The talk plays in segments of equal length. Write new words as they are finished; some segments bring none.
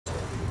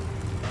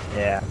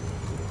Yeah.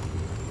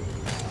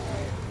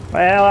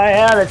 Well, I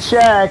had to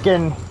check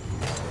and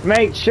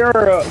make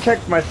sure, check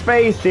my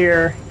space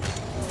here,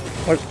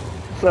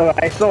 so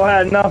I still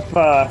had enough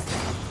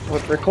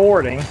with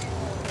recording.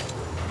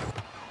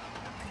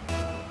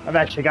 I've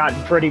actually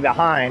gotten pretty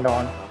behind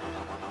on.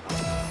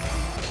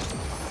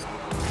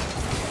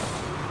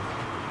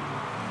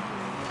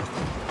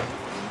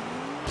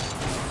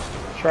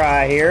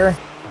 Try here.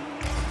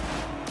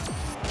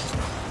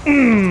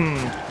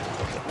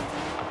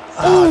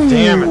 Oh,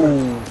 damn it.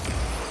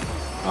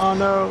 Oh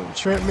no,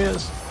 Shrimp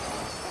missed.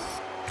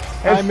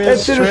 I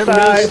missed, Shrimp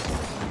missed.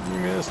 You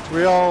missed,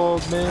 we all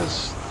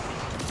missed.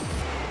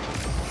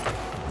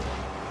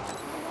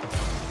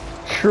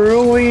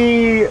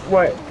 Truly,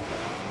 what?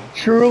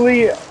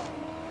 Truly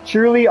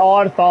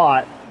odd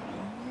thought.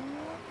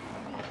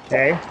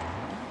 Okay.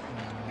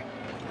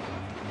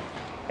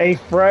 A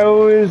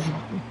froze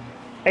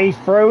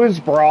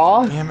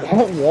bra? Damn it.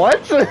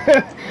 What?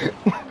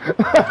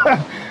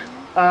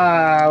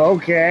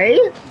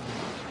 Okay.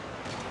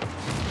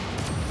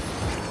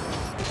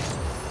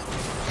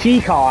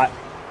 Teacot.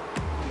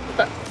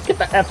 Get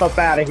the F up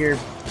out of here,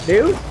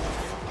 dude.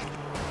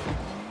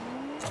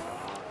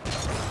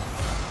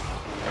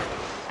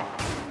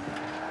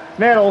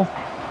 Middle.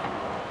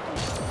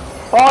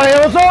 Oh,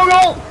 it was all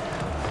goal!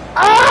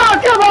 Oh,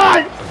 come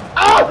on!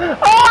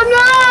 Oh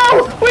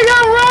no! We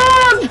got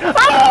runs! Oh,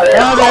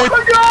 oh,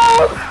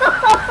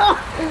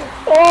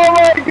 oh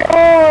my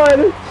god!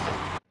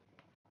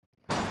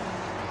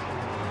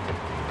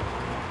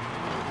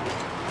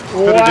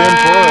 Put it in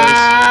for us.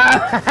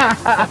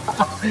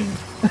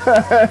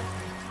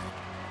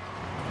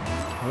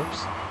 Oops.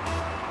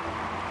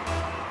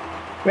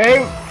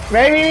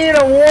 Maybe you need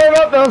to warm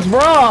up those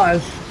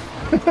bras.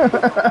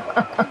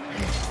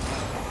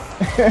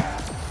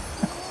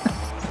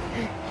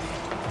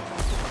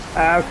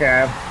 Okay.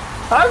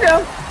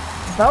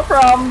 No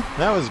problem.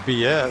 That was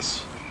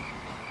BS.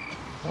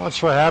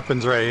 Watch what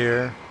happens right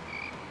here.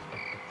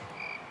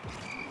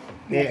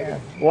 Yeah,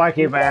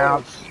 lucky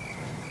bounce.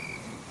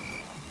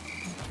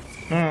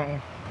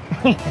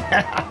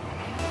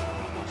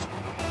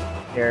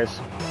 Here's.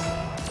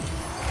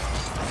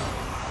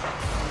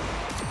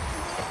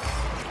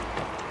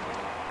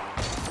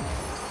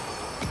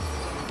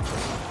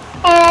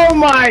 Oh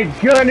my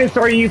goodness,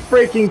 are you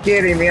freaking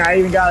kidding me? I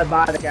even got it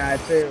by the guy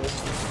too.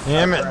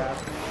 Damn it.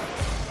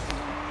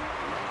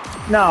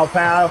 No,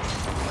 pal.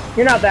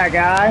 You're not that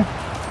guy.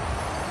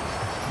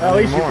 At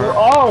least you.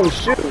 Oh,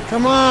 shoot.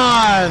 Come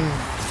on.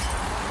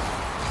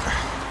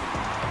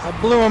 I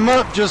blew him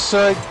up just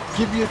so I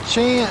give you a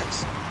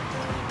chance.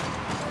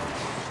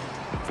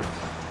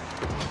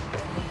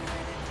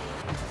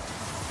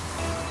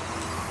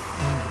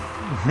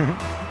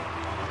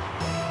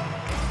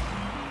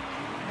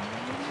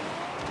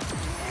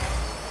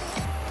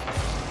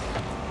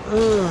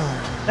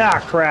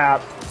 Ah,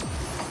 crap.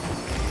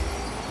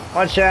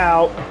 Watch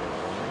out.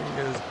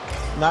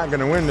 He's not going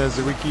to win this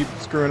if we keep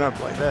screwing up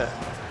like that.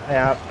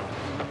 Yeah.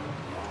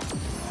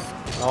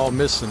 All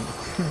missing.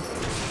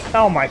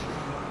 Oh, my.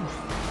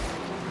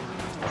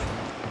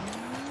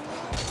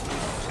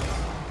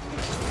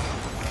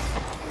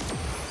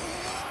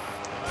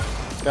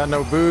 Got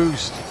no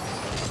boost.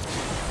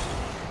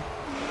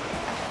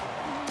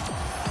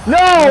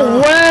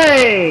 No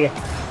way!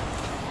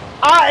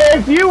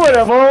 If you would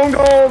have owned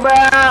all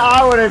that,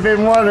 I would have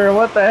been wondering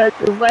what the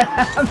heck is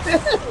that.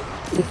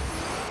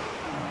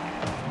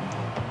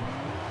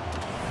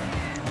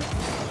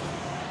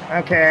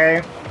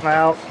 Okay,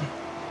 well.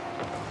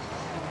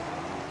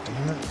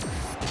 Damn it.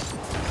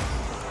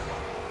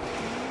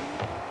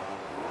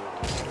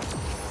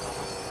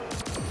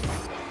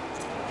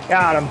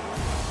 Got him.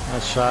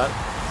 Nice shot.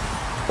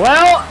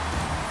 Well,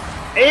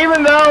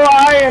 even though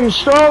I am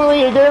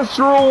strongly against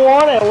Rule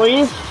 1, at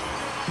least,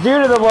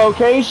 due to the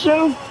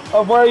location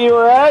of where you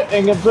were at,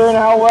 and considering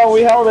how well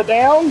we held it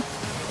down,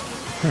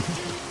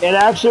 it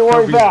actually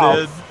worked out.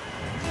 Dead.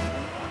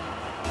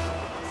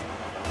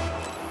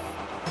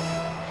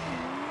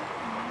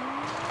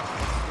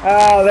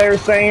 Oh, they were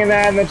saying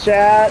that in the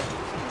chat.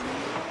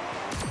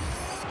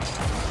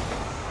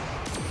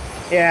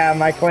 Yeah,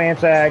 my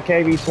clan's at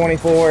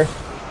KB24.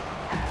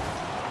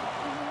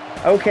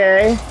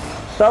 Okay,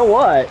 so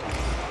what?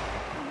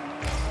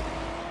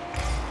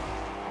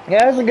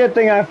 Yeah, it's a good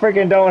thing I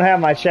freaking don't have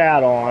my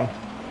chat on.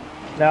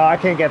 No, I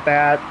can't get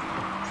that.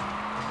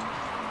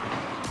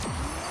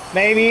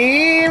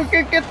 Maybe we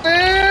could get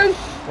this?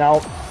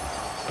 Nope.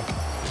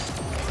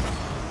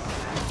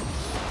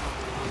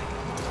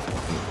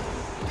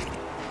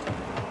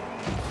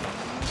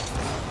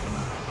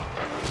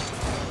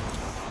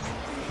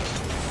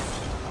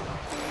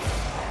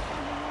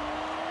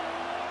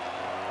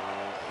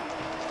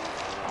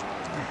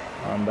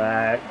 I'm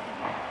back.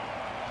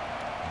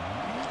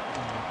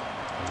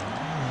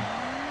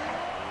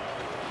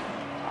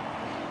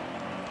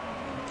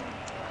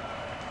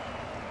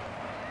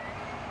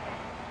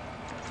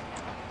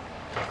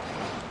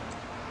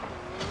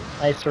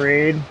 Nice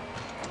read.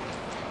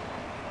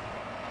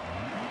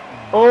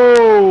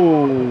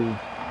 Oh!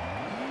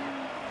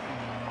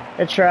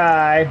 I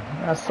tried.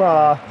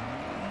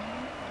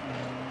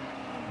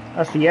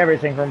 I see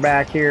everything from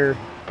back here.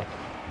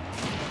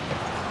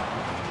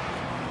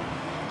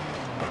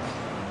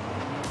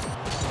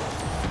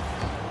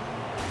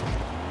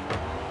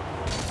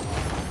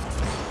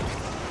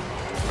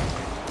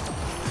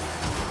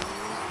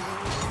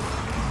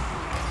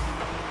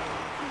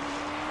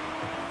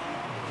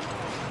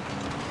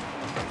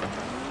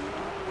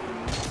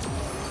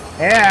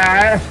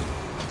 Yeah.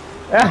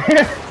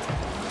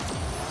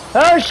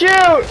 Oh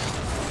shoot!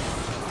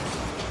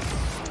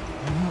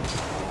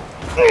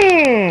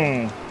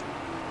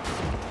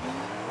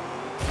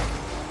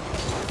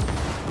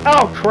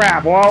 Oh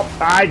crap! Well,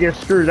 I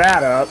just screwed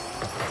that up.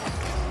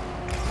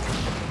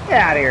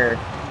 Get out of here,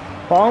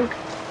 punk.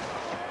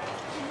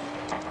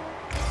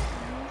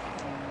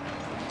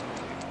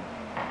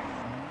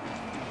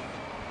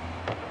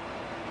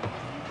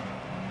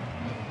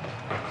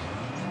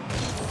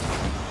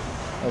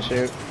 Oh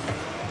shoot.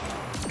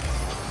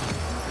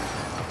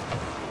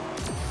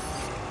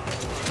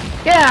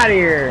 Get out of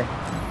here!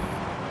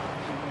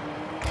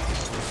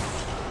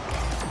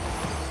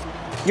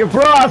 Your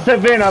bras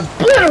have been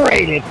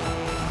obliterated!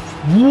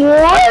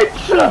 What?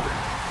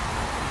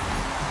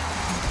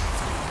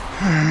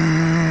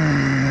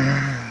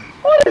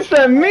 What is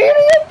the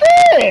meaning of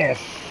this?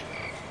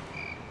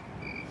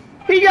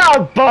 He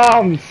got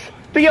bumps!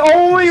 The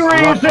only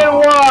reason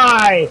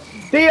why!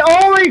 The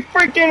only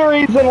freaking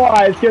reason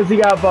why is because he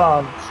got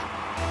bumps.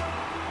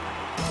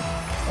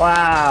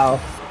 Wow.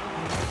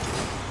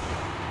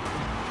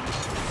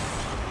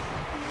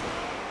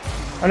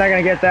 I'm not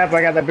gonna get that, but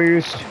I got the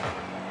boost.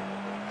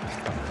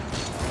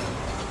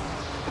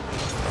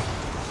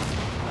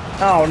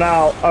 Oh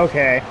no,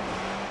 okay.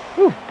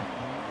 Whew.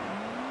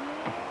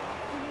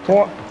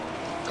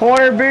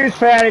 Corner boost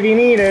pad if you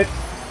need it.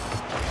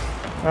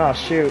 Oh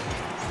shoot.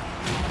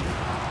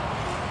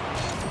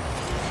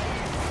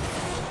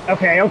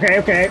 Okay.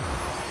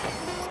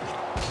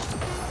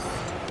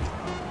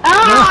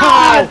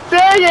 Ah!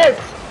 Dang it!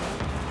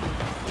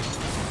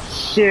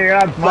 Shit,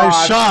 I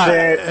botched shot,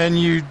 it. and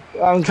you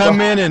come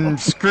in and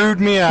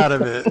screwed me out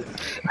of it.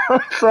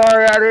 I'm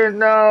sorry, I didn't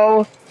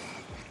know.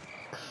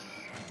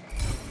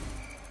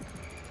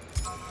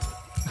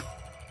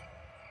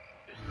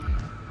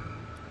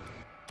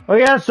 We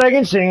got a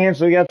second chance.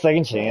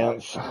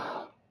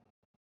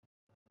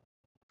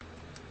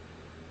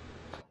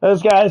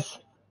 Those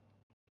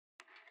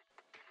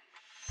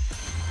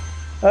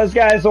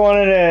guys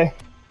wanted to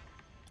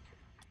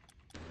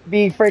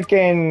be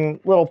freaking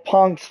little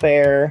punks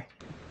there.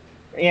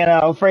 You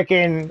know,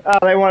 freaking, oh,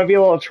 they want to be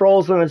little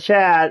trolls in the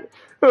chat.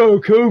 Oh,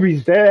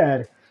 Kobe's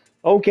dead.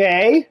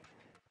 Okay.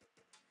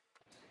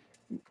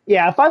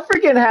 Yeah, if I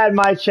freaking had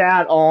my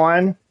chat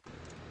on.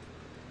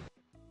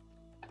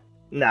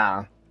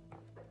 Nah.